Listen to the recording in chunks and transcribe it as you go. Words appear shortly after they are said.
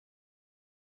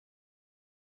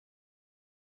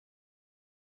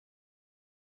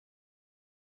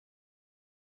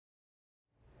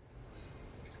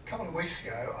couple of weeks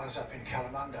ago I was up in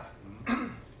Kalamunda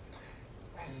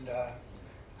and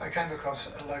I came across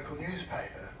a local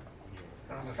newspaper,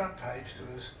 and on the front page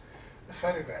there was a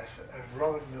photograph of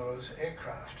Robert Miller's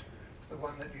aircraft, the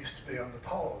one that used to be on the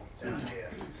pole down here.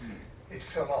 It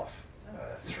fell off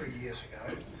 3 years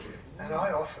ago, and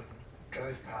I often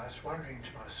drove past wondering to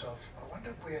myself, I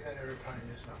wonder where that aeroplane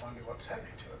is and I wonder what's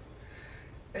happening to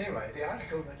it. Anyway, the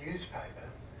article in the newspaper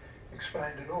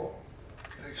explained it all.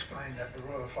 It explained that the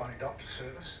Royal Flying Doctor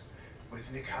Service, with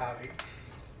Nick Harvey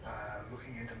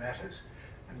looking into matters,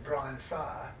 and Brian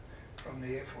Farr from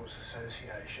the Air Force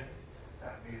Association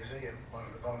Museum, one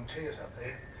of the volunteers up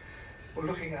there, were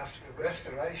looking after the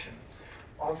restoration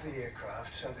of the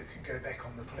aircraft so that it could go back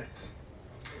on the plinth.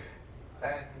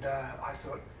 And I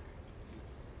thought,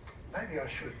 maybe I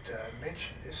should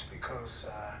mention this because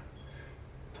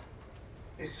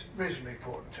it's reasonably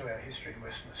important to our history in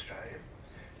Western Australia.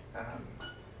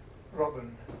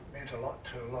 Robin meant a lot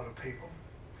to a lot of people.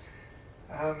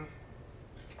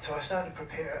 So I started to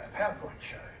prepare a PowerPoint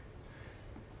show,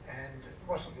 and it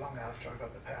wasn't long after I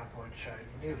got the PowerPoint show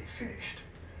nearly finished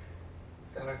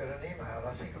that I got an email,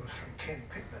 I think it was from Ken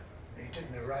Pittman. He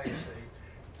didn't erase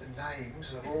the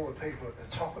names of all the people at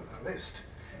the top of the list,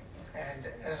 and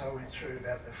as I went through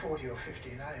about the 40 or 50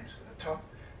 names at the top,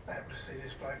 I happened to see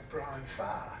this bloke Brian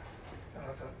Farr, and I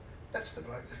thought, that's the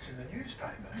bloke that's in the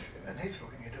newspaper, and he's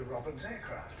looking into Robin's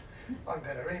aircraft. I'd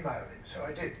better email him, so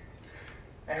I did.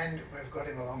 And we've got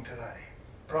him along today.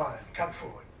 Brian, come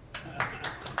forward.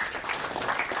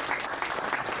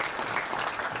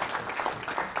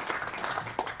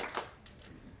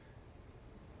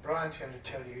 Brian's going to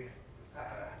tell you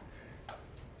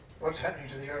what's happening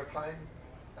to the aeroplane,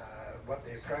 what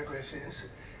their progress is.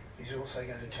 He's also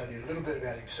going to tell you a little bit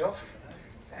about himself,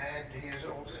 and he is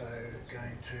also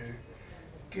going to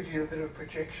give you a bit of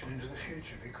projection into the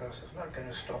future, because it's not going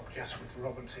to stop just with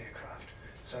Robin's aircraft.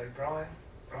 So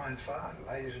Brian Farr,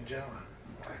 ladies and gentlemen.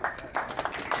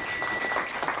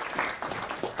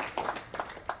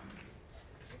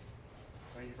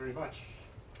 Thank you very much.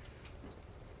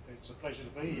 It's a pleasure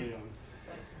to be here.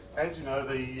 As you know,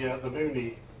 the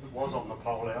Mooney that was on the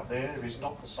pole out there is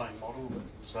not the same model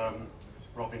that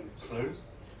Robin flew,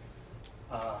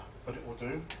 but it will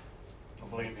do. I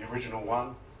believe the original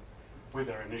one with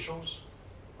their initials,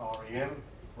 REM,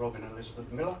 Robin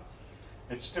Elizabeth Miller.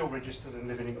 It's still registered and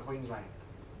living in Queensland,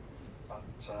 but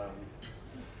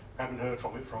haven't heard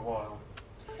from it for a while.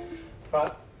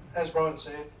 But as Brian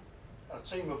said, a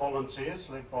team of volunteers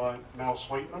led by Mal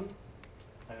Sweetman,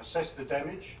 they assessed the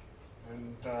damage,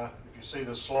 and if you see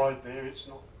the slide there, it's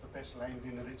not the best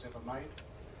landing that it's ever made.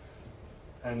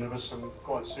 And there was some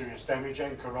quite serious damage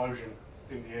and corrosion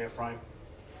in the airframe.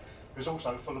 It was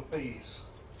also full of bees.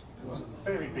 There was a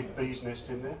very big bee's nest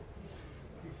in there.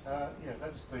 Yeah,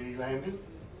 that's the landing.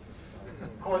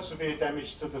 Quite severe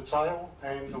damage to the tail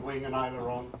and the wing and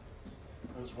aileron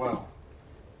as well.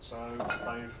 So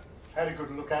they've had a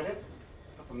good look at it.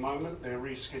 At the moment they're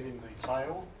reskinning the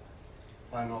tail,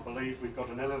 and I believe we've got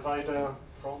an elevator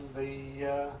from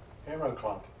the Aero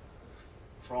Club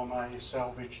from a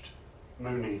salvaged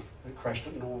Mooney that crashed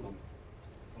at Northern.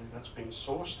 I believe that's been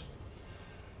sourced.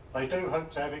 They do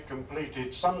hope to have it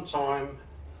completed sometime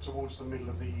towards the middle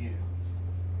of the year.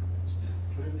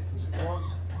 As it was.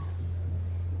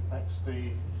 That's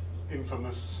the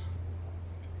infamous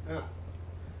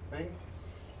thing.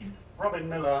 Robin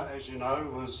Miller, as you know,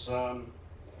 was,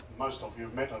 most of you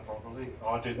have met her probably,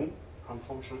 I didn't,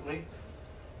 unfortunately,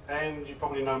 and you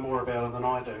probably know more about her than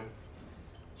I do.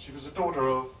 She was a daughter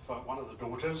of, one of the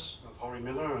daughters of Horry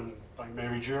Miller and Dame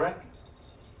Mary Durack,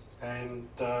 and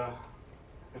a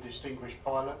distinguished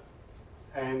pilot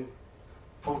and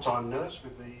full-time nurse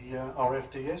with the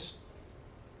RFDS.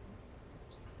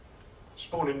 She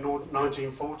was born in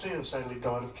 1940 and sadly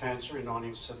died of cancer in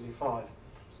 1975.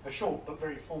 A short but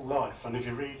very full life, and if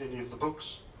you read any of the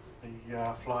books,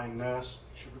 the Flying Nurse,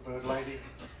 Sugarbird Lady,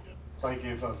 they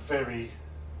give a very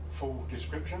full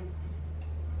description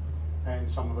and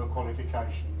some of her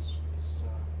qualifications.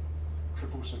 It's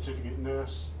triple certificate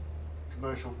nurse,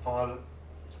 commercial pilot,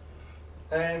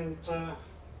 and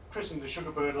christened the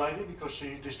Sugarbird Lady because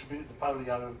she distributed the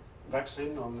polio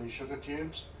vaccine on the sugar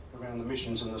cubes around the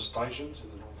missions and the stations in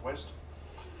the northwest,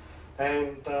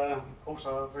 and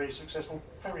also a very successful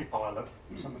ferry pilot.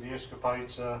 Some of the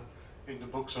escapades are in the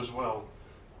books as well,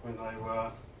 when they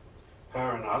were,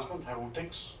 her and her husband, Harold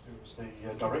Dix, who was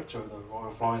the director of the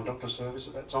Royal Flying Doctor Service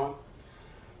at that time,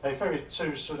 they ferried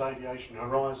 2 Sud Aviation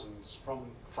Horizons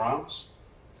from France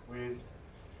with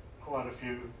quite a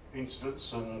few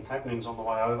incidents and happenings on the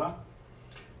way over.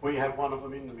 We have one of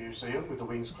them in the museum with the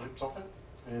wings clipped off it,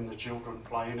 and the children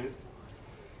play in it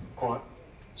quite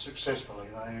successfully.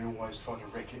 They always try to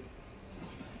wreck it.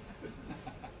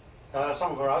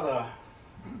 Some of her other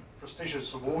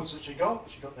prestigious awards that she got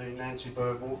the Nancy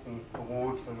Bird-Wharton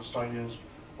Award for Australia's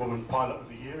Woman Pilot of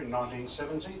the Year in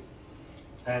 1970,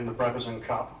 and the Brabazon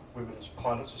Cup, Women's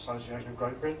Pilots Association of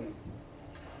Great Britain.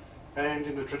 And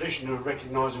in the tradition of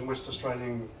recognising West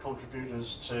Australian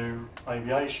contributors to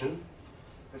aviation,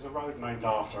 there's a road named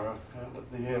after her out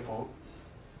at the airport.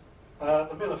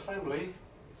 The Miller family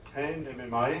and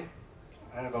MMA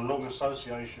have a long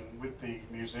association with the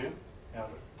museum out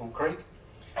at Bull Creek.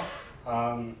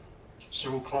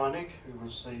 Cyril Kleinig, who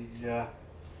was the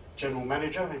general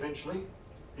manager eventually,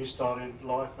 he started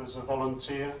life as a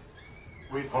volunteer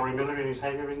with Horry Miller in his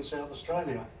hangar in South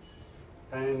Australia.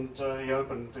 And he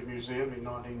opened the museum in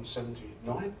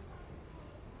 1979,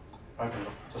 opened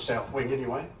the south wing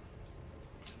anyway.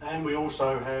 And we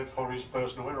also have Horry's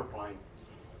personal aeroplane,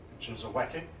 which is a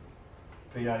Wacket,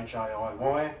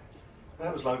 VH-REM.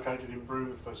 That was located in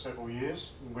Broome for several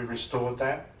years, and we restored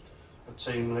that, a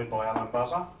team led by Alan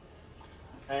Buzzer.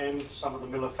 And some of the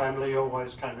Miller family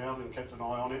always came out and kept an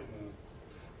eye on it and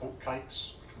bought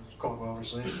cakes, which was quite well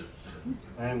received,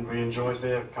 and we enjoyed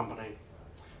their company.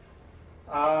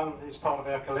 It's part of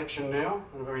our collection now,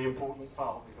 and a very important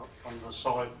part. We've got one of the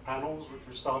side panels, which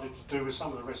we started to do with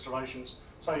some of the restorations,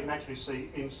 so you can actually see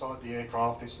inside the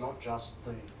aircraft. It's not just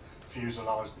the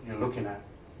fuselage that you're looking at.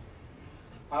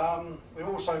 We've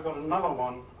also got another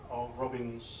one of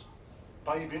Robin's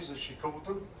babies, as she called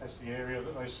them. That's the area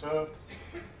that they served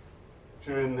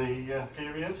during the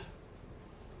period.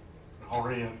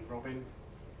 Horry and Robin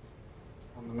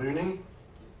on the Mooney.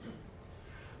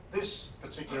 This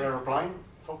particular aeroplane,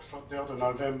 Foxtrot Delta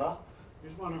November,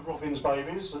 is one of Robin's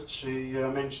babies that she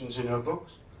mentions in her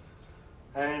books,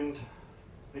 and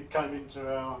it came into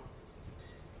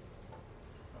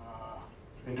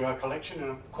our collection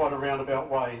in quite a roundabout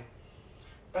way.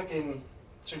 Back in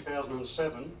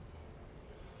 2007,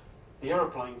 the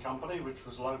aeroplane company, which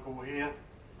was local here,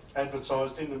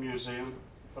 advertised in the museum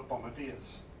for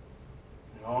bombardiers.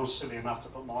 I was silly enough to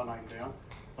put my name down,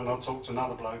 and I talked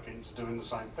another bloke into doing the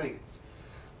same thing.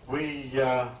 We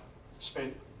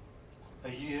spent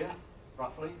a year,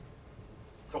 roughly,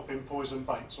 dropping poison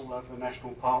baits all over the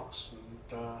national parks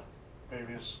and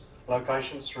various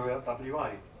locations throughout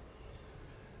WA.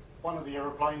 One of the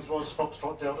aeroplanes was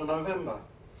Foxtrot Delta November,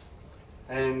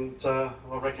 and I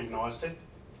recognised it.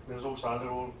 There was also a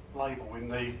little label in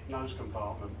the nose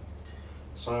compartment.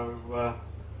 So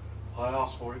I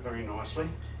asked for it very nicely.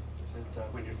 I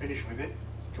said, when you're finished with it,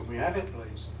 can we have it,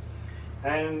 please?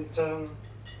 And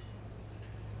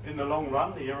in the long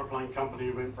run, the aeroplane company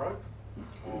went broke,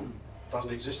 or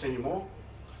doesn't exist anymore.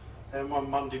 And one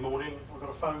Monday morning, I got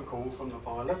a phone call from the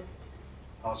pilot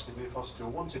asking me if I still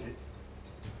wanted it.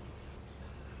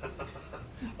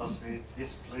 I said,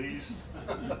 yes, please,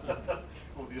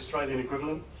 or the Australian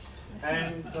equivalent.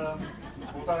 And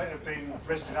although it had been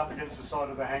resting up against the side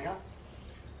of the hangar,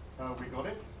 we got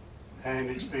it, and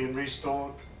it's been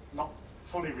restored, not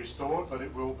fully restored, but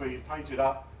it will be painted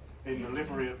up in the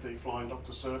livery of the Flying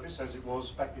Doctor Service as it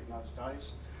was back in those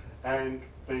days, and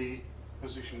be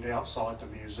positioned outside the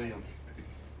museum.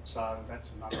 So that's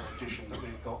another addition that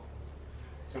we've got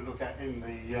to look at in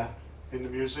the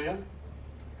museum.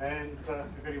 And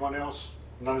if anyone else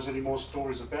knows any more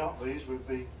stories about these, we'd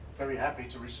be very happy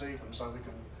to receive them so we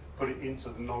can put it into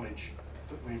the knowledge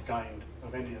that we've gained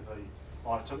of any of the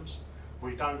items.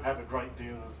 We don't have a great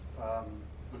deal of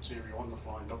material on the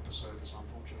Flying Doctor Service,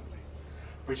 unfortunately,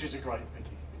 which is a great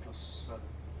pity because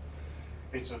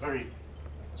it's a very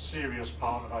serious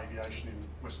part of aviation in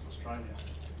Western Australia.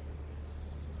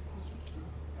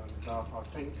 And I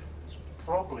think it's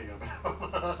probably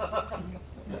about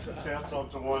it's our time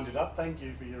to wind it up. Thank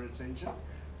you for your attention,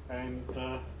 and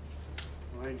I'll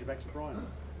hand you back to Brian.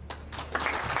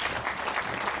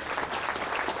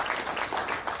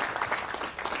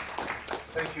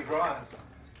 Thank you, Brian.